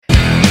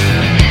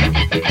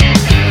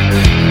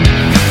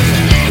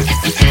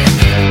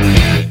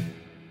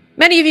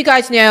many of you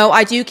guys know,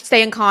 I do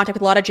stay in contact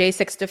with a lot of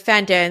J6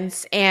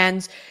 defendants,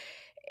 and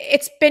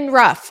it's been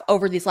rough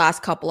over these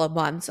last couple of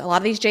months. A lot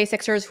of these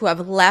J6ers who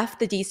have left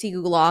the DC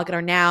gulag and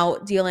are now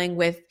dealing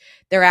with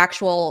their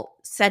actual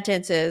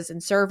sentences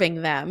and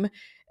serving them,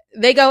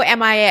 they go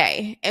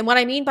MIA. And what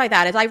I mean by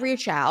that is I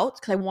reach out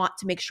because I want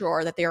to make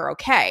sure that they're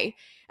okay.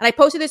 And I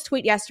posted this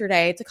tweet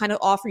yesterday to kind of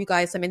offer you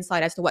guys some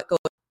insight as to what goes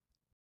on.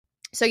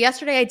 So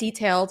yesterday I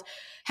detailed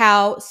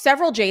how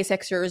several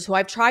J6ers who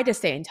I've tried to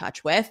stay in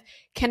touch with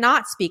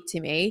cannot speak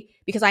to me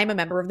because I am a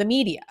member of the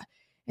media.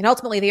 And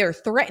ultimately, they are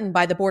threatened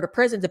by the Board of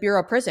Prisons, the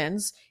Bureau of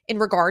Prisons, in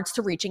regards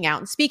to reaching out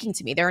and speaking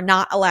to me. They're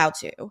not allowed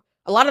to.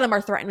 A lot of them are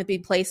threatened to be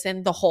placed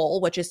in the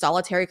hole, which is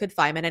solitary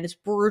confinement, and it's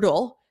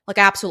brutal, like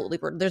absolutely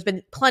brutal. There's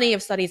been plenty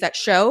of studies that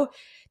show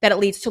that it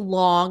leads to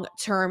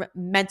long-term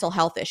mental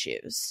health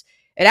issues.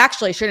 It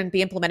actually shouldn't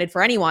be implemented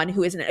for anyone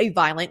who isn't a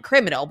violent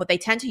criminal, but they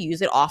tend to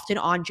use it often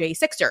on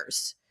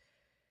J6ers.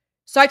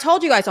 So I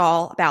told you guys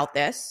all about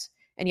this.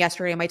 And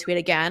yesterday in my tweet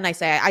again, I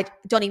say I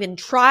don't even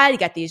try to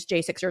get these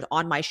J6ers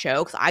on my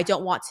show because I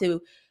don't want to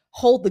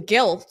hold the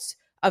guilt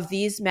of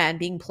these men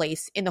being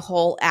placed in the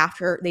hole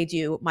after they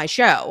do my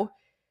show.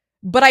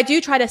 But I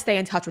do try to stay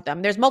in touch with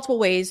them. There's multiple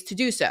ways to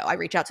do so. I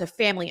reach out to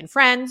family and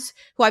friends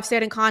who I've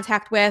stayed in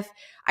contact with.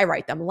 I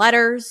write them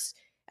letters,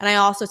 and I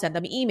also send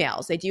them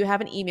emails. They do have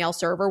an email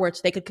server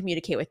which they could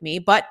communicate with me,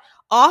 but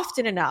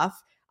often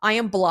enough, I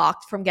am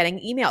blocked from getting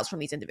emails from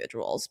these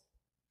individuals.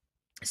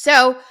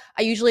 So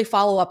I usually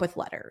follow up with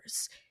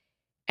letters.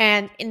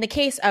 And in the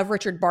case of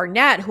Richard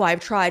Barnett, who I've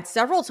tried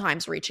several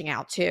times reaching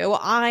out to,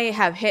 I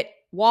have hit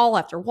wall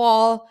after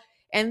wall.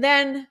 And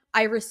then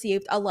I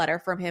received a letter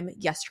from him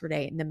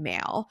yesterday in the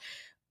mail.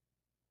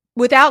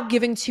 Without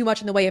giving too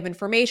much in the way of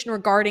information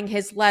regarding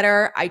his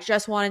letter, I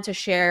just wanted to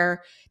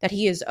share that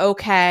he is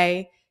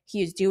okay.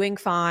 He is doing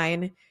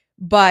fine.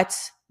 But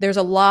there's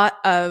a lot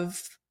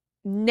of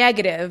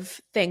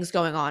negative things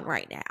going on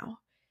right now,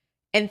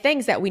 and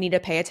things that we need to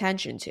pay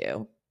attention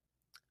to.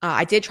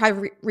 I did try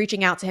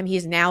reaching out to him. He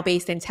is now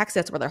based in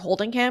Texas where they're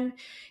holding him.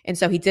 And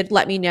so he did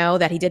let me know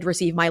that he did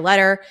receive my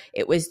letter.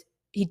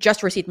 He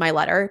just received my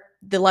letter.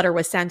 The letter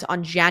was sent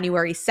on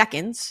January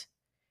 2nd.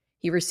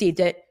 He received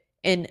it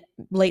in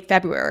late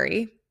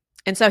February.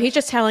 And so he's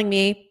just telling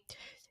me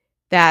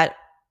that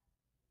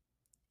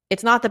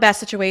it's not the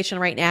best situation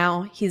right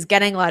now. He's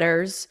getting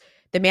letters.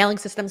 The mailing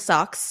system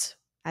sucks,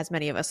 as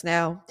many of us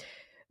know,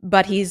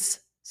 but he's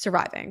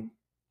surviving.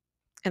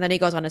 And then he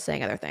goes on to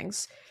saying other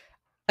things.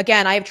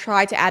 Again, I have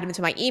tried to add him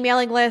to my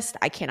emailing list.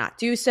 I cannot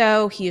do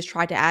so. He has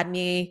tried to add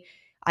me.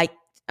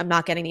 I'm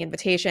not getting the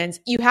invitations.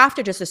 You have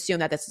to just assume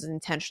that this is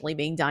intentionally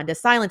being done to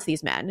silence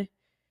these men.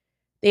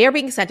 They are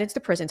being sentenced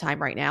to prison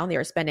time right now. They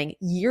are spending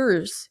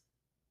years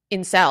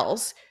in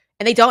cells,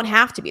 and they don't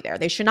have to be there.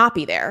 They should not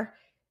be there.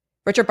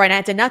 Richard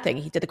Breanna did nothing.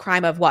 He did the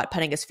crime of what?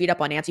 Putting his feet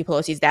up on Nancy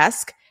Pelosi's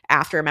desk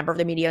after a member of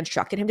the media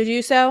instructed him to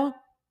do so.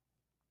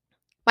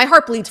 My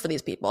heart bleeds for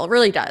these people. It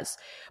really does.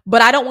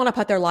 But I don't want to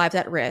put their lives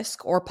at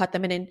risk or put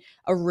them in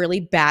a really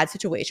bad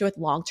situation with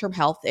long-term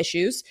health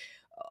issues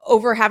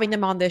over having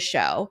them on this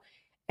show.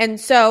 And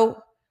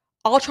so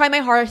I'll try my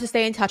hardest to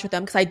stay in touch with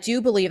them because I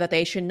do believe that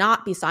they should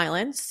not be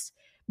silenced.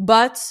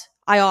 But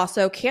I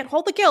also can't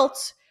hold the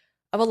guilt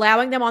of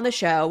allowing them on the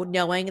show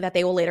knowing that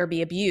they will later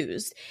be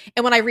abused.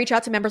 And when I reach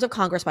out to members of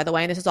Congress, by the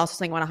way, and this is also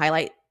something I want to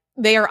highlight,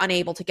 they are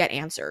unable to get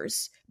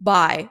answers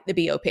by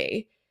the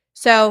BOP.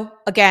 So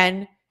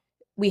again,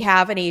 we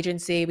have an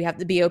agency, we have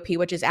the BOP,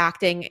 which is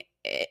acting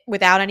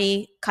without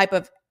any type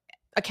of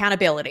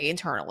accountability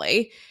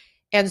internally.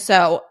 And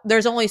so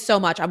there's only so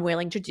much I'm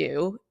willing to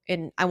do.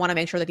 And I want to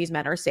make sure that these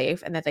men are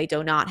safe and that they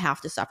do not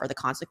have to suffer the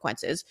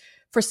consequences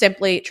for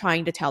simply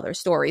trying to tell their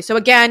story. So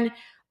again,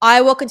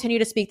 I will continue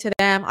to speak to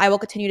them. I will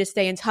continue to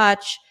stay in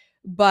touch.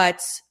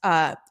 But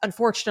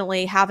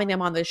unfortunately, having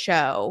them on the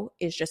show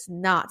is just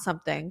not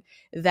something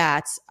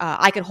that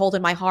I can hold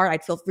in my heart.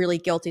 I'd feel really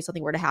guilty if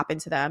something were to happen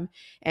to them.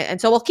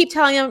 And so we'll keep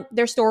telling them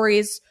their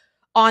stories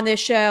on this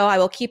show. I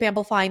will keep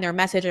amplifying their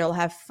message. I will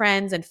have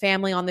friends and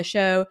family on the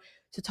show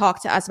to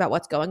talk to us about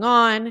what's going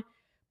on.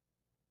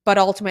 But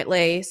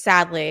ultimately,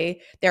 sadly,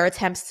 their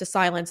attempts to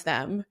silence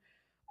them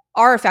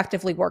are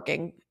effectively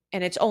working.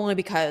 And it's only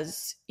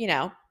because,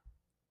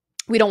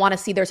 we don't want to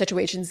see their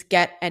situations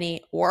get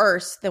any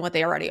worse than what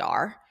they already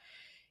are.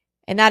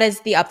 And that is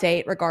the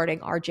update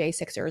regarding our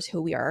J6ers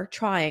who we are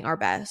trying our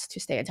best to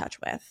stay in touch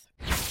with.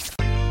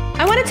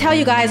 I want to tell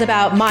you guys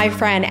about my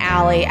friend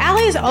Allie.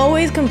 Allie is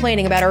always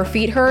complaining about her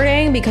feet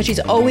hurting because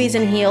she's always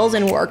in heels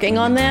and working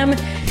on them.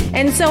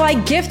 And so I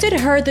gifted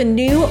her the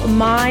new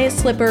My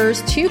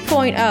Slippers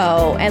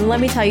 2.0. And let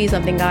me tell you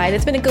something, guys.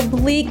 It's been a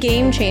complete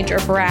game changer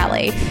for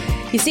Allie.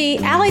 You see,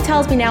 Allie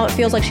tells me now it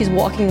feels like she's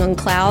walking on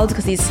clouds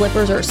because these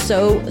slippers are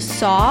so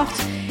soft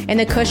and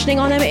the cushioning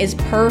on them is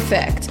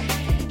perfect.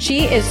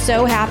 She is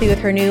so happy with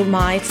her new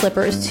My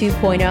Slippers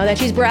 2.0 that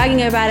she's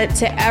bragging about it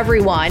to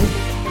everyone.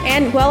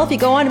 And well, if you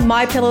go on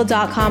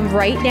mypillow.com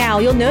right now,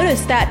 you'll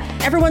notice that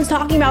everyone's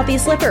talking about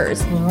these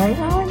slippers.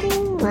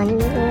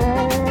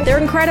 They're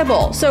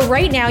incredible. So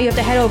right now you have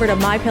to head over to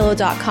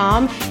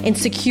mypillow.com and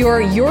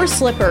secure your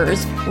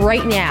slippers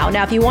right now.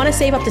 Now, if you want to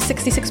save up to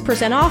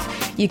 66%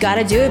 off, you got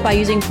to do it by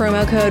using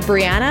promo code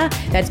Breanna.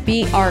 That's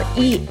BREANNA.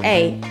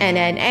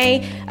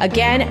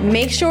 Again,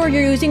 make sure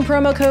you're using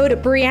promo code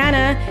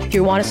Breanna if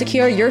you want to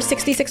secure your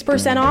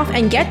 66% off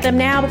and get them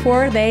now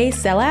before they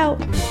sell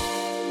out.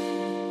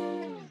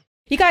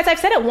 You guys, I've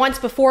said it once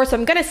before, so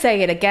I'm going to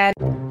say it again.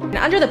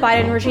 Under the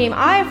Biden regime,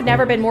 I've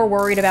never been more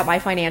worried about my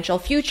financial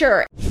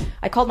future.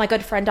 I called my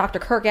good friend Dr.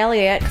 Kirk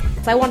Elliott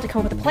because I wanted to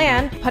come up with a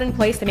plan put in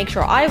place to make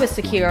sure I was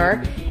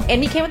secure,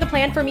 and he came with a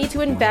plan for me to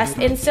invest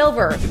in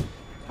silver.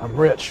 I'm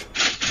rich.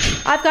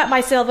 I've got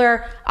my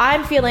silver.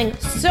 I'm feeling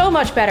so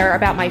much better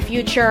about my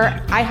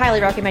future. I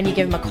highly recommend you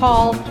give him a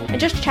call and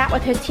just chat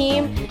with his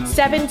team,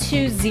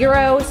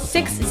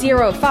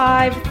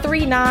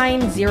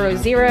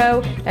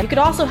 720-605-3900. Now, you could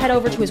also head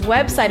over to his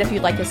website if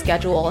you'd like to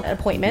schedule an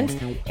appointment.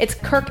 It's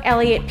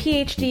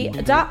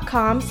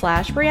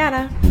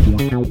kirkelliottphd.com/Breanna.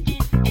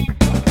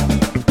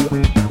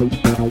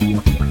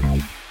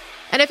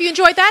 And if you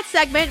enjoyed that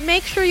segment,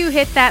 make sure you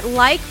hit that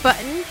like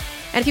button.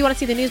 And if you want to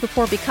see the news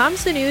before it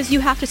becomes the news,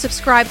 you have to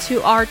subscribe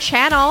to our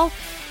channel.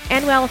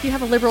 And well, if you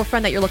have a liberal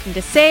friend that you're looking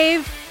to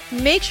save,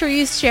 make sure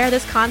you share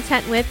this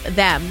content with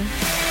them.